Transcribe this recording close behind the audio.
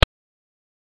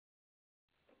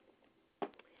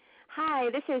Hi,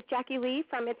 this is Jackie Lee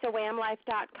from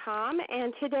itsawhamlife.com,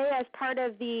 and today as part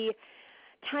of the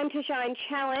Time to Shine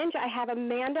Challenge, I have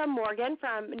Amanda Morgan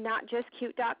from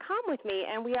NotJustCute.com with me,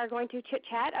 and we are going to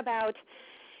chit-chat about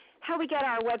how we get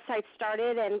our website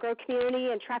started and grow community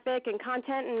and traffic and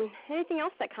content and anything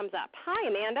else that comes up. Hi,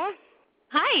 Amanda.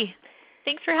 Hi.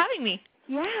 Thanks for having me.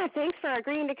 Yeah, thanks for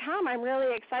agreeing to come. I'm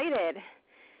really excited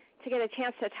to get a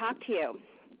chance to talk to you.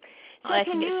 So I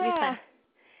think it should be fun.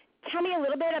 Tell me a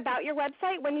little bit about your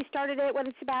website, when you started it, what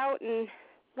it's about, and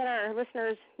let our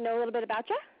listeners know a little bit about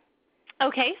you.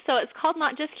 Okay, so it's called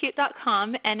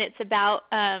NotJustCute.com, and it's about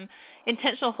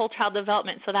intentional whole child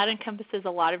development. So that encompasses a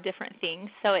lot of different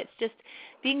things. So it's just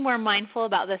being more mindful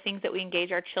about the things that we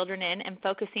engage our children in and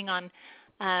focusing on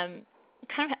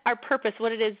kind of our purpose,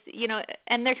 what it is,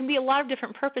 and there can be a lot of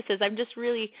different purposes. I'm just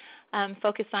really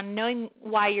focused on knowing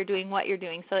why you're doing what you're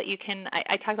doing so that you can,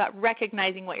 I talk about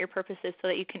recognizing what your purpose is so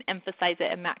that you can emphasize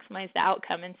it and maximize the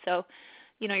outcome. And so,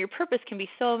 your purpose can be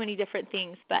so many different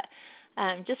things, but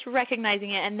just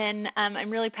recognizing it. And then I'm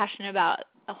really passionate about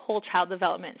a whole child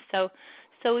development.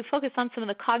 So we focus on some of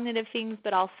the cognitive things,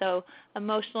 but also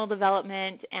emotional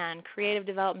development and creative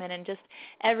development and just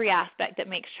every aspect that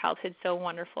makes childhood so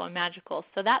wonderful and magical.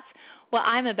 So that's what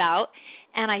I'm about.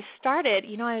 And I started,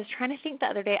 I was trying to think the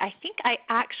other day, I think I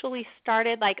actually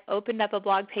started, opened up a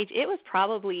blog page. It was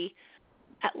probably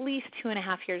at least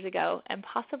 2.5 years ago and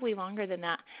possibly longer than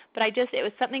that. But it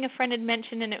was something a friend had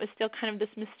mentioned, and it was still kind of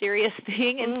this mysterious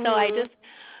thing. And so I just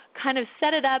kind of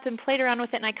set it up and played around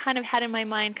with it, and I kind of had in my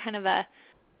mind kind of a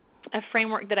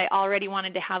framework that I already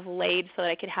wanted to have laid so that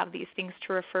I could have these things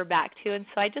to refer back to. And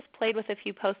so I just played with a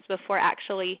few posts before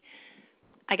actually,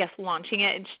 launching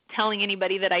it and telling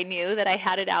anybody that I knew that I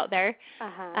had it out there.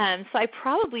 So I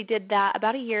probably did that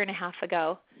about 1.5 years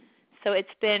ago. So it's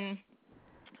been,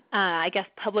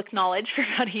 public knowledge for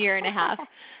about 1.5 years.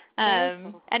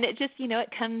 And it just,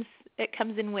 it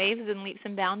comes in waves and leaps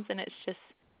and bounds, and it's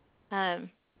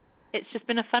just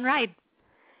been a fun ride.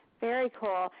 Very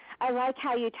cool. I like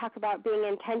how you talk about being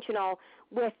intentional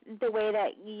with the way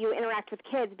that you interact with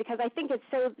kids, because I think it's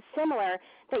so similar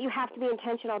that you have to be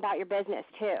intentional about your business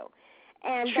too.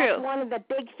 And True. That's one of the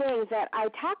big things that I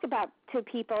talk about to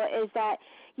people is that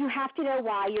you have to know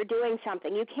why you're doing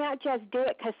something. You can't just do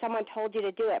it because someone told you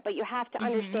to do it, but you have to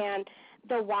understand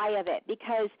the why of it,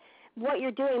 because what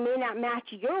you're doing may not match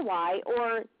your why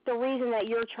or the reason that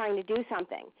you're trying to do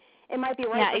something. It might be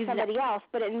right for somebody else,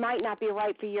 but it might not be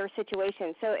right for your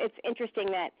situation. So it's interesting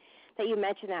that you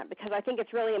mentioned that, because I think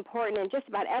it's really important in just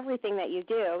about everything that you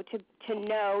do to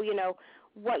know,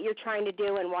 what you're trying to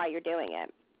do and why you're doing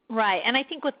it. Right, and I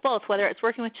think with both, whether it's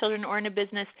working with children or in a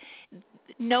business,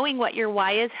 knowing what your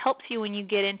why is helps you when you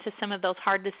get into some of those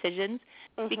hard decisions.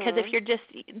 Because if you're just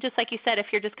like you said, if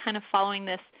you're just kind of following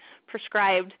this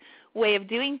prescribed way of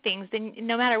doing things, then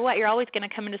no matter what, you're always going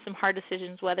to come into some hard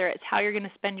decisions, whether it's how you're going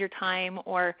to spend your time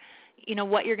or,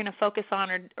 what you're going to focus on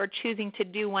or choosing to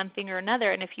do one thing or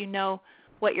another. And if you know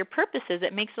what your purpose is,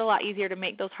 it makes it a lot easier to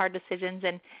make those hard decisions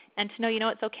and to know,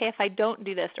 it's okay if I don't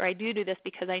do this or I do this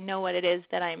because I know what it is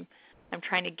that I'm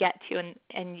trying to get to,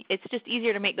 and it's just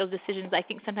easier to make those decisions. I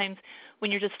think sometimes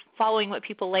when you're just following what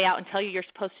people lay out and tell you you're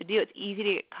supposed to do, it's easy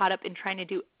to get caught up in trying to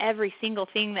do every single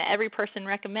thing that every person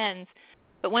recommends.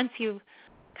 But once you've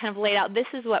kind of laid out, this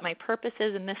is what my purpose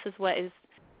is and this is what is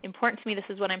important to me, this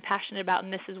is what I'm passionate about,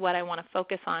 and this is what I want to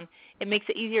focus on, it makes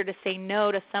it easier to say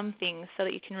no to some things so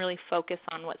that you can really focus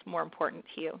on what's more important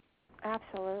to you.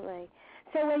 Absolutely.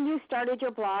 So when you started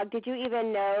your blog, did you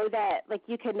even know that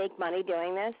you could make money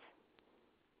doing this?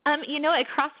 It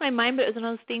crossed my mind, but it was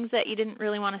one of those things that you didn't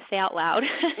really want to say out loud.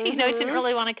 You didn't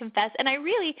really want to confess. And I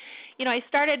really, I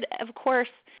started, of course,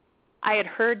 I had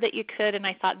heard that you could, and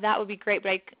I thought that would be great.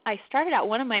 But I started out,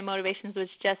 one of my motivations was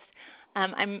just,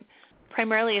 I'm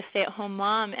primarily a stay-at-home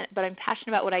mom, but I'm passionate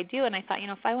about what I do. And I thought,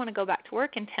 if I want to go back to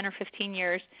work in 10 or 15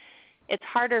 years, it's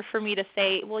harder for me to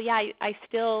say, well, yeah, I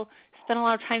still spent a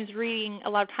lot of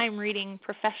time reading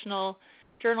professional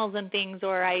journals and things,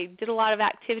 or I did a lot of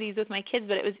activities with my kids,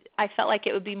 but I felt like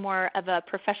it would be more of a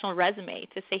professional resume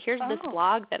to say, here's this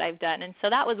blog that I've done. And so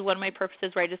that was one of my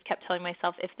purposes, where I just kept telling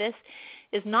myself, if this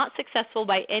is not successful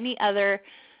by any other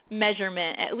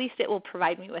measurement, at least it will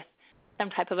provide me with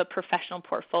some type of a professional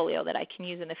portfolio that I can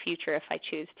use in the future if I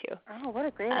choose to. Oh, what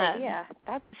a great idea.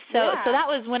 So that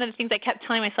was one of the things I kept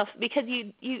telling myself, because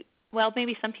well,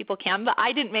 maybe some people can, but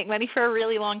I didn't make money for a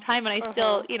really long time, and I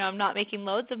still, I'm not making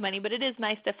loads of money, but it is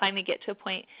nice to finally get to a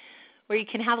point where you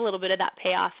can have a little bit of that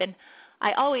payoff. And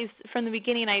I always, from the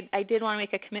beginning, I did want to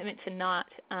make a commitment to not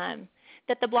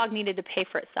that the blog needed to pay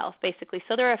for itself, basically.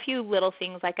 So there are a few little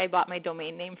things, like I bought my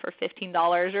domain name for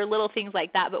 $15 or little things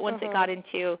like that. But once it got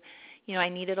into, I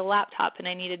needed a laptop and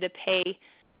I needed to pay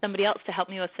somebody else to help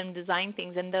me with some design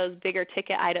things and those bigger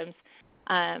ticket items,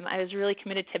 I was really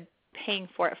committed to paying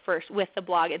for it first with the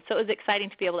blog. And so it was exciting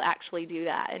to be able to actually do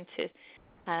that and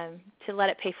to let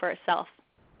it pay for itself.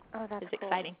 Oh, that's cool.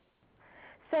 Exciting.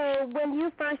 So when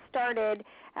you first started,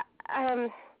 I'm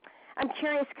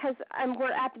curious because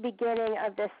we're at the beginning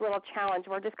of this little challenge.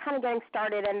 We're just kind of getting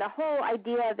started, and the whole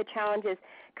idea of the challenge is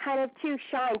kind of to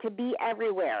shine, to be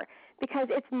everywhere, because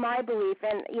it's my belief,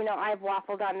 and, I've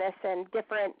waffled on this and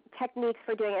different techniques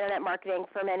for doing Internet marketing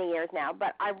for many years now,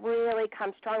 but I really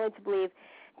come strongly to believe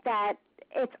that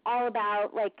it's all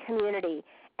about, community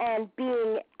and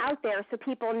being out there so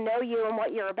people know you and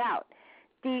what you're about.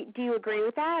 Do you agree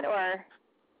with that, or?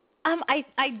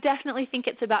 I definitely think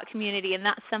it's about community, and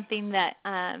that's something that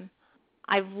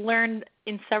I've learned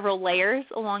in several layers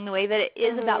along the way, that it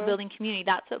is about building community.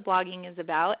 That's what blogging is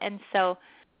about. And so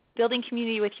building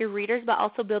community with your readers, but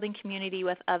also building community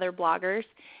with other bloggers.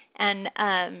 And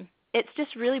it's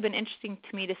just really been interesting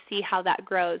to me to see how that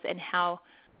grows and how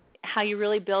you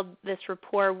really build this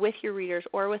rapport with your readers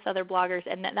or with other bloggers,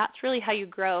 and that's really how you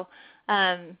grow.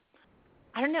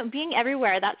 I don't know, being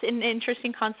everywhere, that's an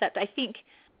interesting concept. I think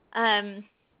I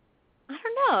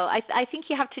don't know. I think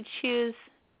you have to choose.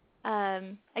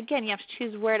 Again, you have to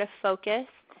choose where to focus,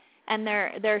 and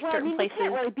there are certain places. You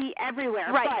can't really be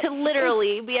everywhere, right? To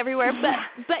literally be everywhere,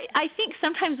 but I think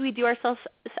sometimes we do ourselves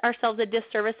a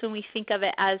disservice when we think of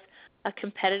it as a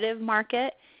competitive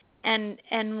market, and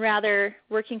rather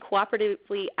working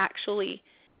cooperatively actually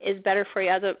is better for you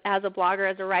as a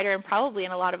blogger, as a writer, and probably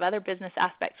in a lot of other business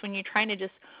aspects. When you're trying to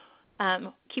just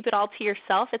keep it all to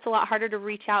yourself, it's a lot harder to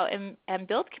reach out and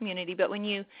build community. But when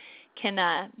you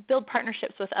can build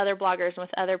partnerships with other bloggers and with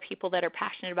other people that are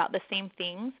passionate about the same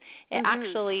things, it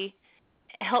actually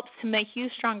helps to make you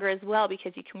stronger as well,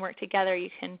 because you can work together,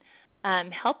 you can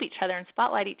help each other and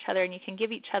spotlight each other, and you can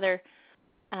give each other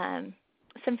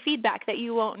some feedback that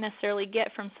you won't necessarily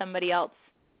get from somebody else,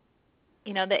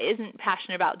 that isn't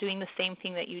passionate about doing the same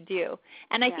thing that you do.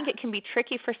 And I think it can be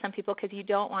tricky for some people because you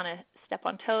don't want to step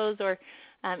on toes, or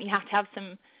you have to have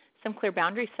some clear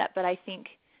boundaries set. But I think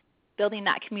building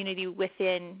that community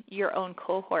within your own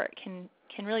cohort can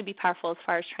really be powerful as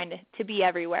far as trying to be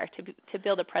everywhere, to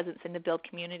build a presence and to build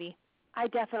community. I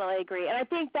definitely agree. And I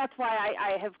think that's why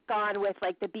I have gone with,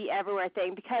 the be everywhere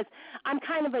thing, because I'm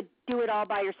kind of a do-it-all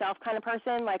by yourself kind of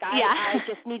person. I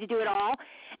just need to do it all.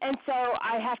 And so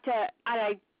I have to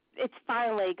it's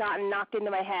finally gotten knocked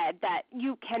into my head that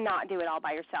you cannot do it all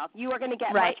by yourself. You are going to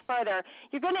get much further.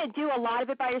 You're going to do a lot of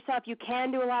it by yourself. You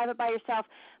can do a lot of it by yourself.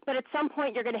 But at some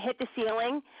point you're going to hit the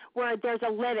ceiling where there's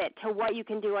a limit to what you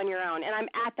can do on your own. And I'm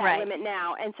at that limit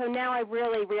now. And so now I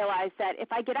really realize that if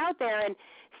I get out there and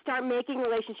start making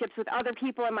relationships with other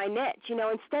people in my niche,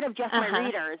 instead of just my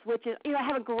readers, which is, I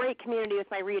have a great community with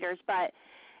my readers, but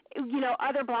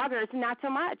other bloggers, not so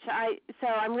much. So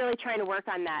I'm really trying to work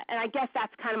on that. And I guess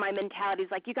that's kind of my mentality, is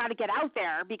you got to get out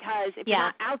there, because if you're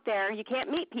not out there, you can't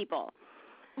meet people.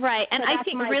 Right, and so I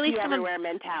think really some everywhere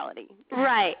mentality.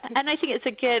 Right, and I think it's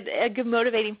a good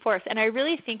motivating force. And I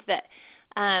really think that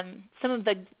some of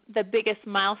the biggest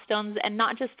milestones, and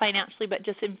not just financially, but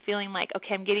just in feeling like,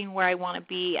 okay, I'm getting where I want to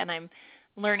be, and I'm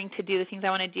learning to do the things I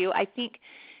want to do. I think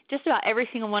just about every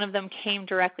single one of them came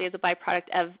directly as a byproduct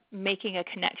of making a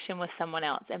connection with someone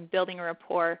else and building a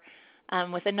rapport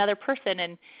with another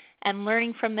person, and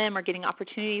learning from them or getting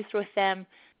opportunities with them.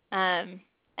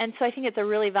 And so I think it's a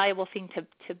really valuable thing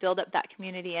to build up that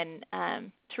community and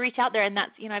to reach out there. And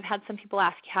that's, I've had some people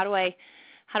ask, how do I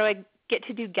get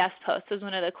to do guest posts, was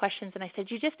one of the questions. And I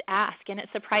said, you just ask. And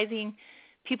it's surprising.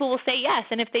 People will say yes,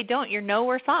 and if they don't, you're no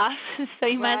worse off. So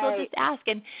you might as well just ask.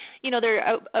 And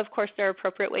of course, there are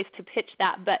appropriate ways to pitch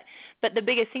that, but the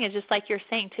biggest thing is, just like you're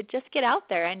saying, to just get out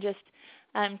there and just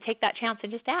take that chance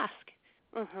and just ask.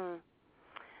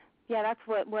 Yeah, that's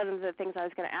one of the things I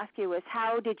was going to ask you was,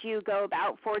 how did you go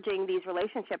about forging these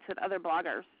relationships with other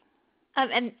bloggers?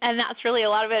 And that's really a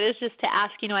lot of it, is just to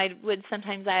ask. I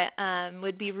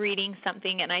would be reading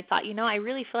something, and I thought, I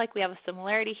really feel like we have a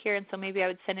similarity here, and so maybe I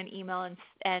would send an email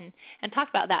and talk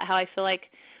about that, how I feel like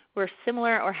we're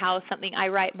similar, or how something I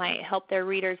write might help their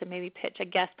readers, and maybe pitch a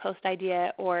guest post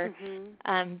idea, or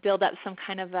build up some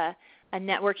kind of a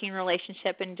networking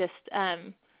relationship. And just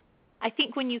I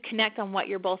think when you connect on what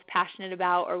you're both passionate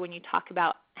about, or when you talk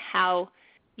about how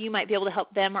you might be able to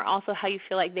help them, or also how you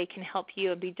feel like they can help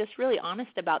you, and be just really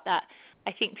honest about that,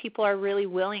 I think people are really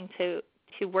willing to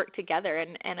work together,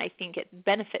 and I think it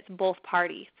benefits both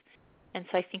parties. And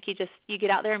so I think you get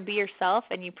out there and be yourself,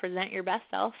 and you present your best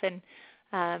self, and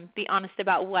be honest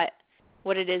about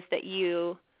what it is that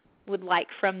you would like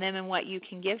from them and what you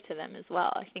can give to them as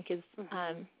well, I think is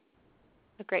a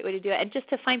great way to do it. And just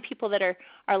to find people that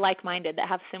are like-minded, that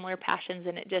have similar passions,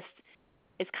 and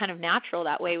it's kind of natural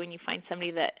that way when you find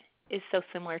somebody that is so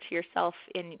similar to yourself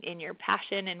in your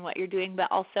passion and what you're doing,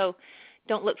 but also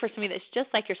don't look for somebody that's just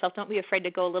like yourself. Don't be afraid to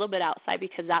go a little bit outside,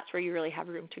 because that's where you really have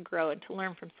room to grow and to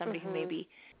learn from somebody who maybe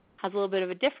has a little bit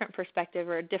of a different perspective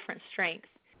or a different strength,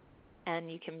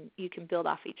 and you can build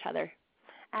off each other.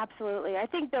 Absolutely. I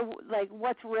think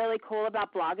what's really cool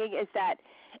about blogging is that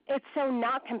it's so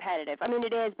not competitive. I mean,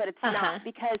 it is, but it's not,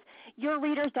 because your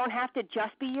readers don't have to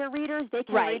just be your readers. They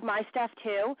can read my stuff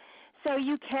too. So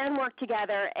you can work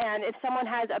together, and if someone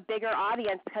has a bigger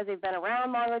audience because they've been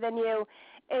around longer than you,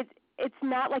 it's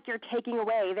not like you're taking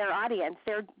away their audience.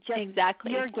 They're just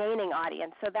you're gaining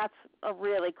audience. So that's a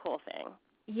really cool thing.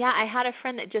 Yeah, I had a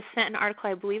friend that just sent an article.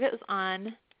 I believe it was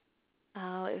on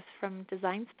it was from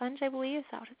Design Sponge, I believe. Is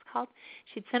that what it's called?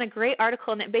 She'd sent a great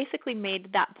article, and it basically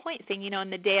made that point saying, in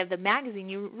the day of the magazine,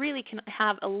 you really can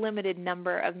have a limited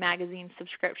number of magazine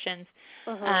subscriptions.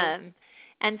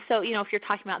 And so, if you're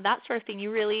talking about that sort of thing,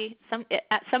 you really,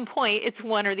 at some point, it's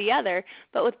one or the other.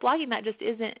 But with blogging, that just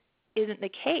isn't the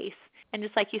case. And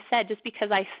just like you said, just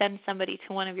because I send somebody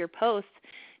to one of your posts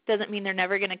doesn't mean they're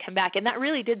never going to come back. And that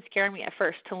really did scare me at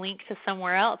first, to link to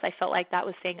somewhere else. I felt like that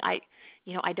was saying, I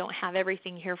don't have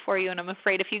everything here for you, and I'm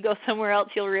afraid if you go somewhere else,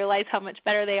 you'll realize how much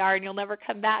better they are and you'll never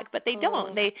come back. But they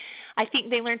don't. I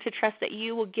think they learn to trust that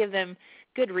you will give them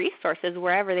good resources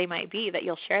wherever they might be, that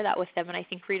you'll share that with them. And I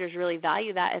think readers really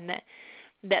value that, and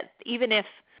that even if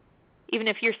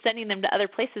you're sending them to other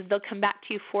places, they'll come back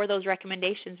to you for those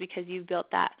recommendations, because you've built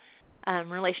that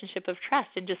relationship of trust.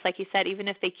 And just like you said, even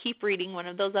if they keep reading one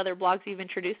of those other blogs you've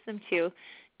introduced them to,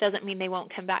 doesn't mean they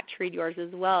won't come back to read yours as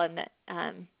well. And that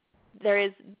there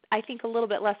is, I think, a little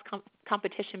bit less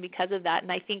competition because of that.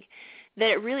 And I think that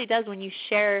it really does, when you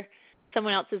share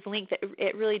someone else's link, that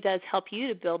it really does help you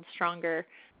to build stronger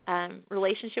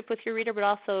relationship with your reader, but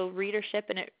also readership.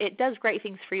 And it does great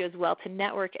things for you as well, to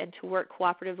network and to work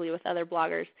cooperatively with other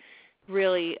bloggers.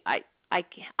 Really,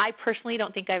 I personally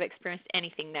don't think I've experienced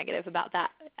anything negative about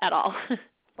that at all.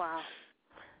 Wow.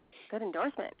 Good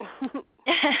endorsement.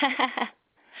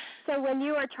 So when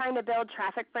you were trying to build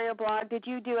traffic for your blog, did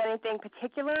you do anything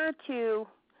particular to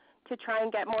try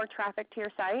and get more traffic to your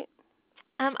site?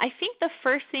 I think the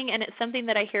first thing, and it's something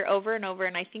that I hear over and over,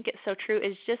 and I think it's so true,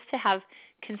 is just to have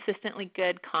consistently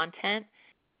good content.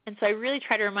 And so I really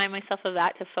try to remind myself of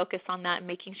that, to focus on that and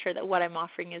making sure that what I'm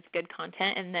offering is good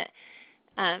content, and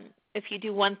that if you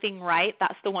do one thing right,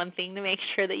 that's the one thing to make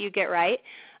sure that you get right.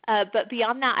 But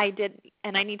beyond that, I did,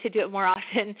 and I need to do it more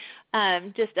often,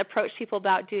 just approach people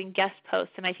about doing guest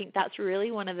posts. And I think that's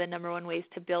really one of the number one ways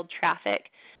to build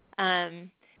traffic.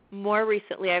 More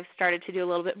recently, I've started to do a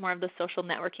little bit more of the social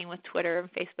networking with Twitter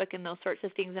and Facebook and those sorts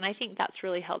of things, and I think that's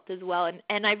really helped as well.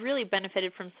 And I've really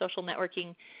benefited from social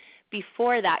networking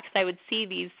before that, because I would see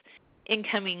these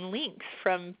incoming links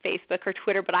from Facebook or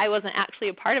Twitter, but I wasn't actually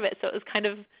a part of it, so it was kind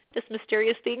of this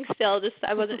mysterious thing still. Just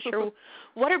I wasn't sure,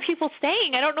 what are people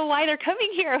saying? I don't know why they're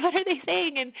coming here. What are they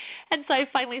saying? And so I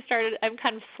finally started. I'm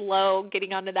kind of slow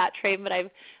getting onto that train, but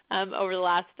I've over the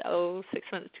last 6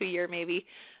 months to a year maybe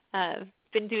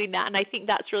been doing that, and I think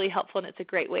that's really helpful, and it's a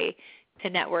great way to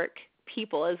network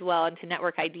people as well, and to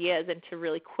network ideas, and to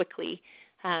really quickly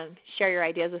share your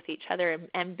ideas with each other,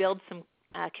 and build some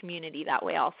community that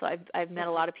way also. I've met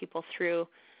a lot of people through.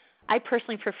 I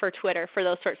personally prefer Twitter for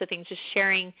those sorts of things, just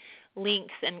sharing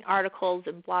links and articles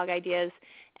and blog ideas,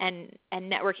 and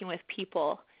networking with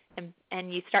people.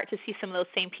 And you start to see some of those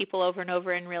same people over and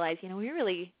over, and realize, we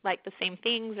really like the same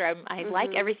things, or I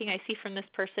like everything I see from this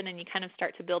person, and you kind of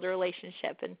start to build a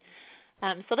relationship.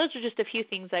 And so those are just a few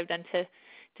things I've done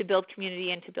to build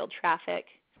community and to build traffic.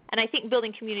 And I think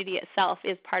building community itself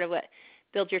is part of what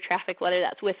builds your traffic, whether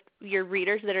that's with your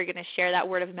readers that are going to share that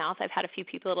word of mouth. I've had a few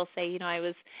people that will say, I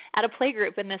was at a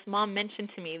playgroup, and this mom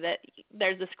mentioned to me that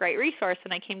there's this great resource,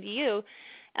 and I came to you.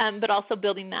 But also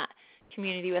building that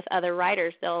community with other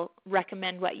writers. They'll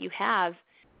recommend what you have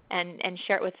and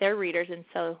share it with their readers, and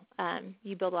so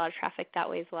you build a lot of traffic that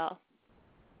way as well.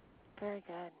 Very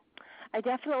good.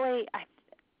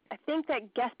 I think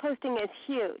that guest posting is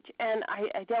huge, and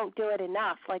I don't do it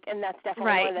enough. And that's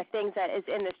definitely one of the things that is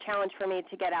in this challenge for me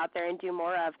to get out there and do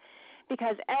more of,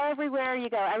 because everywhere you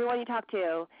go, everyone you talk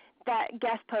to, that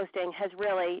guest posting has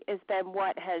been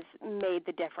what has made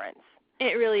the difference.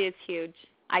 It really is huge,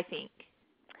 I think.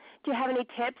 Do you have any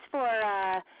tips for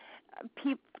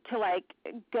people to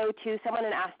go to someone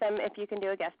and ask them if you can do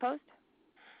a guest post?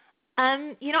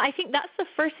 I think that's the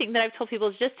first thing that I've told people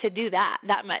is just to do that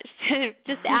much.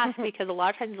 Just ask, because a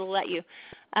lot of times they'll let you.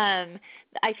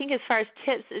 I think as far as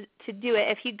tips to do it,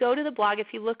 if you go to the blog, if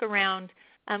you look around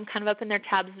kind of up in their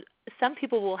tabs, some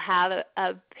people will have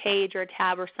a page or a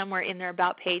tab or somewhere in their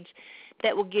About page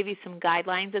that will give you some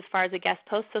guidelines as far as a guest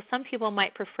post. So some people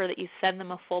might prefer that you send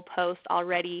them a full post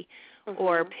already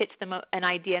or pitch them an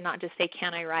idea, not just say,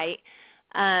 can I write?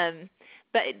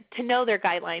 But to know their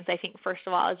guidelines, I think, first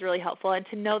of all, is really helpful, and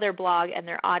to know their blog and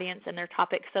their audience and their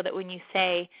topic, so that when you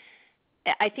say,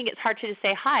 I think it's hard to just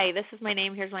say, hi, this is my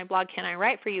name, here's my blog, can I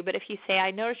write for you? But if you say,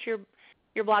 I noticed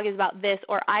your blog is about this,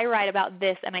 or I write about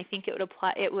this, and I think it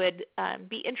would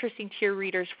be interesting to your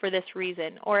readers for this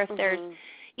reason. Or if there's,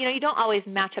 you don't always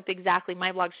match up exactly,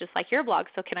 my blog's just like your blog,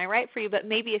 so can I write for you? But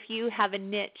maybe if you have a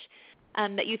niche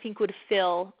that you think would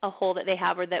fill a hole that they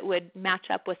have, or that would match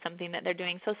up with something that they're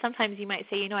doing. So sometimes you might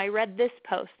say, I read this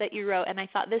post that you wrote, and I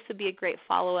thought this would be a great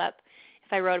follow-up.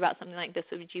 If I wrote about something like this,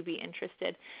 would you be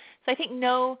interested? So I think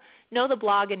know the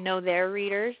blog and know their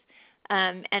readers,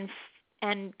 and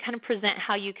kind of present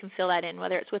how you can fill that in,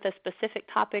 whether it's with a specific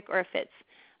topic or if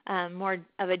it's more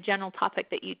of a general topic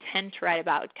that you tend to write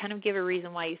about. Kind of give a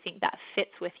reason why you think that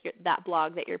fits with that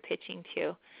blog that you're pitching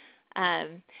to.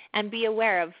 And be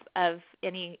aware of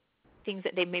any things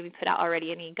that they've maybe put out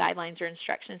already, any guidelines or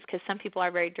instructions, because some people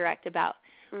are very direct about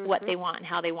what they want and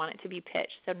how they want it to be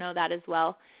pitched. So know that as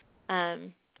well. I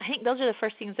think those are the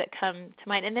first things that come to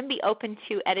mind. And then be open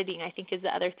to editing, I think, is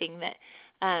the other thing,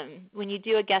 that when you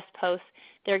do a guest post,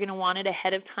 they're going to want it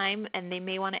ahead of time, and they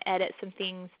may want to edit some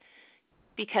things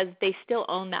because they still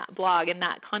own that blog, and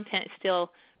that content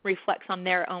still reflects on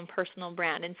their own personal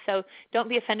brand. And so don't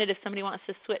be offended if somebody wants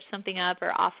to switch something up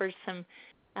or offers some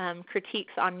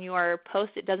critiques on your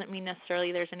post. It doesn't mean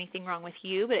necessarily there's anything wrong with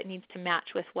you, but it needs to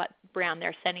match with what brand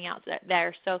they're sending out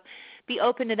there. So be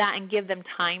open to that and give them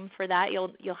time for that.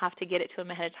 You'll have to get it to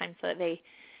them ahead of time so that they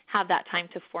have that time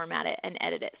to format it and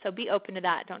edit it. So be open to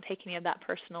that. Don't take any of that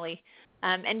personally.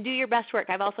 And do your best work.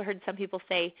 I've also heard some people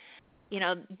say,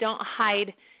 don't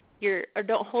hide or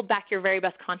don't hold back your very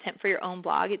best content for your own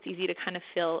blog. It's easy to kind of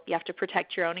feel you have to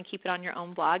protect your own and keep it on your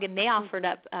own blog. And they offered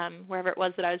up, wherever it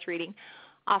was that I was reading,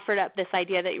 offered up this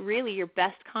idea that really your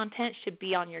best content should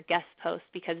be on your guest post,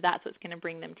 because that's what's going to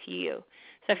bring them to you.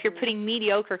 So if you're putting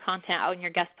mediocre content out in your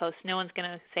guest post, no one's going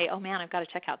to say, oh man, I've got to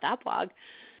check out that blog.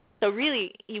 So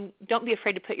really, you don't be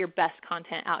afraid to put your best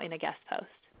content out in a guest post.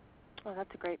 Oh, that's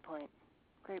a great point.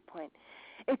 Great point.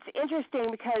 It's interesting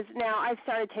because now I've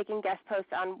started taking guest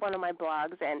posts on one of my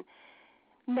blogs, and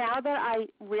now that I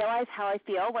realize how I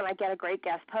feel when I get a great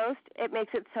guest post, it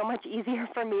makes it so much easier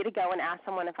for me to go and ask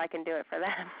someone if I can do it for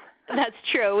them. That's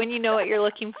true, when you know what you're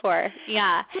looking for.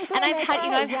 Yeah. And I've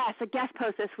had, yes, a guest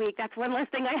post this week. That's one less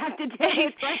thing I have to do.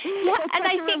 And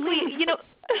I think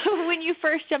when you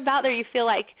first jump out there, you feel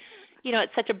like,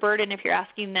 it's such a burden if you're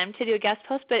asking them to do a guest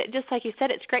post. But just like you said,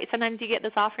 it's great. Sometimes you get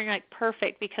this offer and you're like,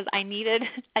 perfect, because I needed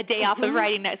a day off of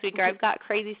writing next week, or I've got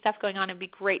crazy stuff going on. It'd be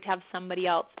great to have somebody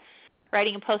else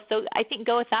writing a post. So I think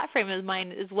go with that frame of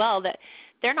mind as well, that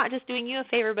they're not just doing you a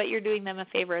favor, but you're doing them a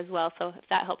favor as well. So if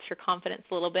that helps your confidence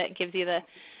a little bit, it gives you the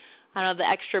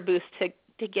extra boost to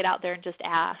get out there and just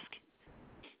ask.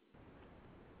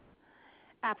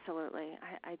 Absolutely.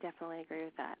 I definitely agree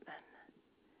with that.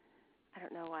 I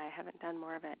don't know why I haven't done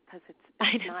more of it, because it's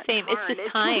not same. hard. It's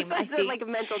just time. I think. Like a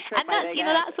mental trip. And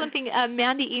that's one thing.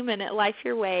 Mandy Eman at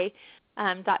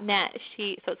lifeyourway.net.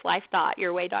 So it's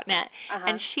life.yourway.net,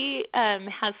 and she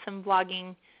has some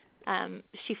blogging.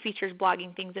 She features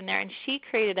blogging things in there, and she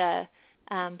created a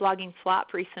blogging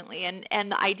swap recently.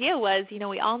 And the idea was,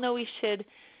 we all know we should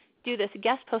do this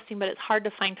guest posting, but it's hard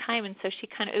to find time. And so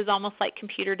it was almost like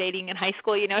computer dating in high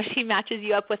school. She matches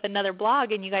you up with another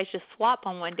blog, and you guys just swap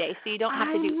on one day, so you don't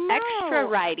have to do extra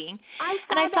writing. I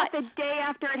thought the day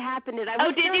after it happened, and I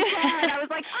was did you? sad. I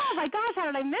was like, oh my gosh, how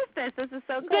did I miss this? This is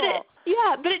so cool. But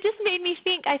it just made me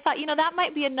think. I thought, that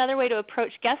might be another way to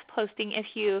approach guest posting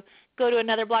if you go to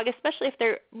another blog, especially if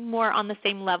they're more on the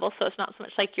same level, so it's not so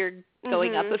much like you're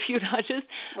going up a few notches,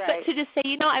 but to just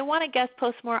say, I want to guest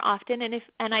post more often, and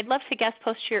I'd love to guest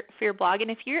post for your blog,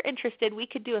 and if you're interested, we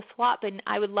could do a swap, and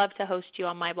I would love to host you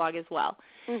on my blog as well.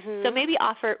 So maybe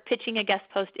pitching a guest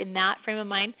post in that frame of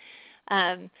mind,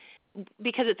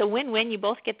 because it's a win-win. You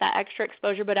both get that extra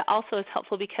exposure, but it also is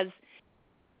helpful because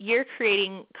you're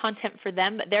creating content for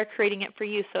them, but they're creating it for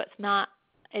you, so it's not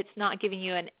giving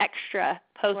you an extra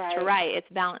post to write. It's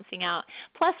balancing out.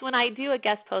 Plus, when I do a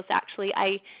guest post, actually,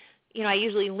 I I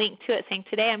usually link to it saying,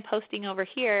 today I'm posting over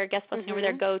here, guest posting over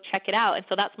there, go check it out. And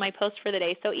so that's my post for the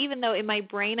day. So even though in my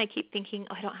brain I keep thinking,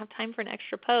 I don't have time for an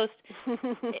extra post,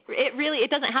 it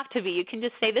doesn't have to be. You can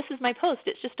just say, this is my post.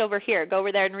 It's just over here. Go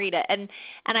over there and read it. And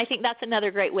I think that's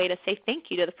another great way to say thank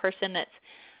you to the person that's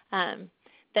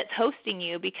hosting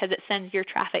you, because it sends your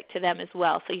traffic to them as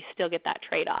well. So you still get that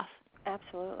trade-off.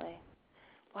 Absolutely.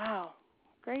 Wow.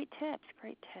 Great tips.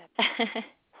 Great tips.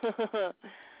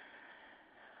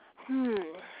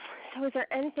 So is there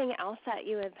anything else that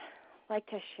you would like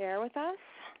to share with us?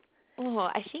 Oh,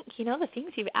 I think, the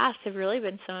things you've asked have really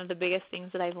been some of the biggest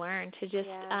things that I've learned to just,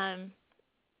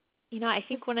 I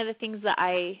think one of the things that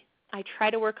I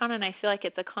try to work on, and I feel like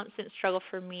it's a constant struggle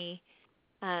for me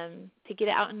to get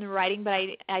it out in the writing, but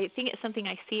I think it's something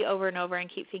I see over and over and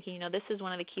keep thinking, this is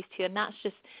one of the keys too, and that's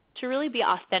just to really be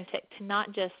authentic, to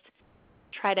not just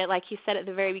try to, like you said at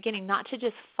the very beginning, not to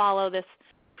just follow this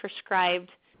prescribed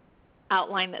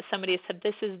outline that somebody has said,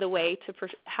 this is the way to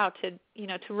how to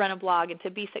to run a blog and to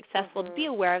be successful. To be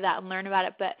aware of that and learn about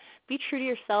it, but be true to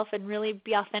yourself and really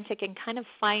be authentic and kind of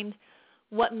find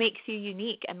what makes you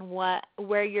unique and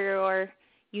where your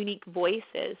unique voice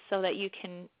is, so that you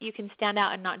can stand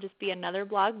out and not just be another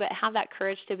blog, but have that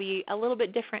courage to be a little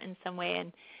bit different in some way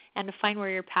and to find where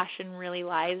your passion really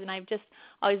lies. And I've just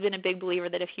always been a big believer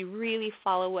that if you really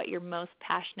follow what you're most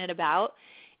passionate about,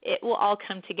 it will all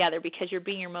come together, because you're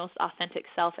being your most authentic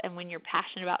self, and when you're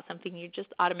passionate about something, you're just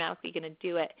automatically going to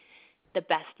do it the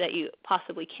best that you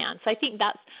possibly can. So I think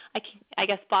that's, I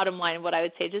guess, bottom line of what I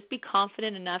would say. Just be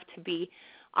confident enough to be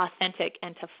authentic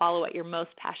and to follow what you're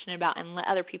most passionate about, and let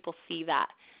other people see that.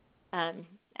 And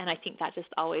I think that just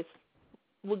always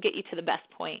will get you to the best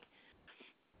point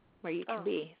where you can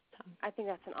be. So. I think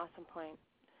that's an awesome point.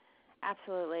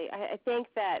 Absolutely. I think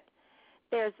that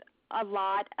there's a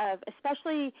lot of,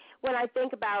 especially when I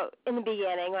think about in the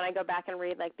beginning, when I go back and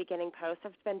read like beginning posts,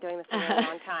 I've been doing this for a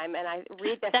long time, and I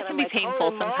read this that and I'm can be like,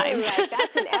 painful sometimes. Moly, like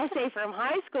that's an essay from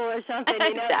high school or something.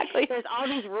 Exactly. There's all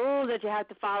these rules that you have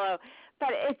to follow. But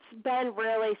it's been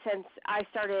really since I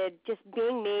started just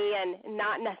being me and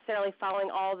not necessarily following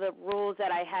all the rules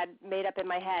that I had made up in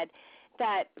my head,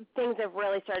 that things have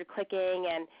really started clicking,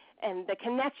 and the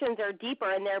connections are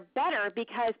deeper and they're better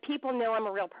because people know I'm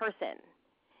a real person.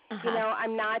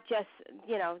 I'm not just,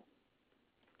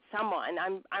 someone.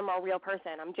 I'm a real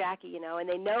person. I'm Jackie, and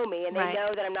they know me, and they know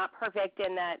that I'm not perfect,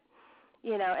 and that,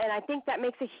 and I think that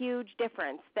makes a huge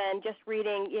difference than just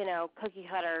reading, cookie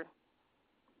cutter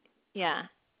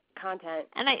content.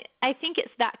 And I think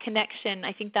it's that connection.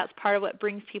 I think that's part of what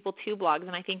brings people to blogs,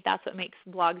 and I think that's what makes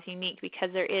blogs unique, because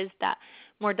there is that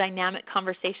more dynamic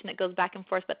conversation that goes back and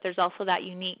forth, but there's also that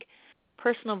unique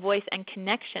personal voice and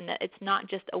connection, that it's not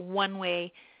just a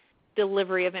one-way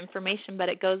delivery of information, but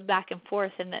it goes back and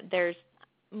forth, and that there's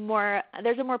a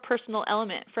more personal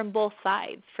element from both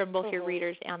sides, from both your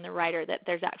readers and the writer, that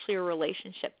there's actually a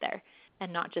relationship there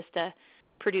and not just a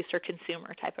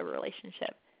producer-consumer type of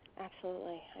relationship.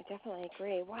 Absolutely. I definitely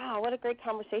agree. Wow, what a great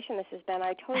conversation this has been.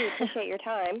 I totally appreciate your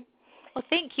time. Well,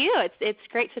 thank you. It's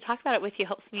great to talk about it with you. It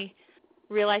helps me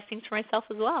realize things for myself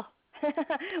as well.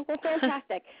 Well,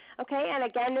 fantastic. Okay, and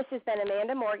again, this has been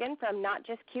Amanda Morgan from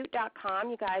NotJustCute.com.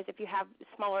 You guys, if you have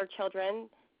smaller children,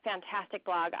 fantastic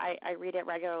blog. I read it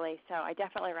regularly, so I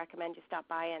definitely recommend you stop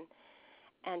by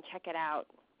and check it out.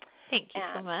 Thank you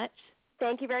so much.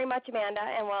 Thank you very much, Amanda,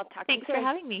 and we'll talk to you soon. Thanks for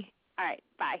having me. All right,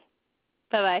 bye.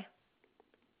 Bye-bye.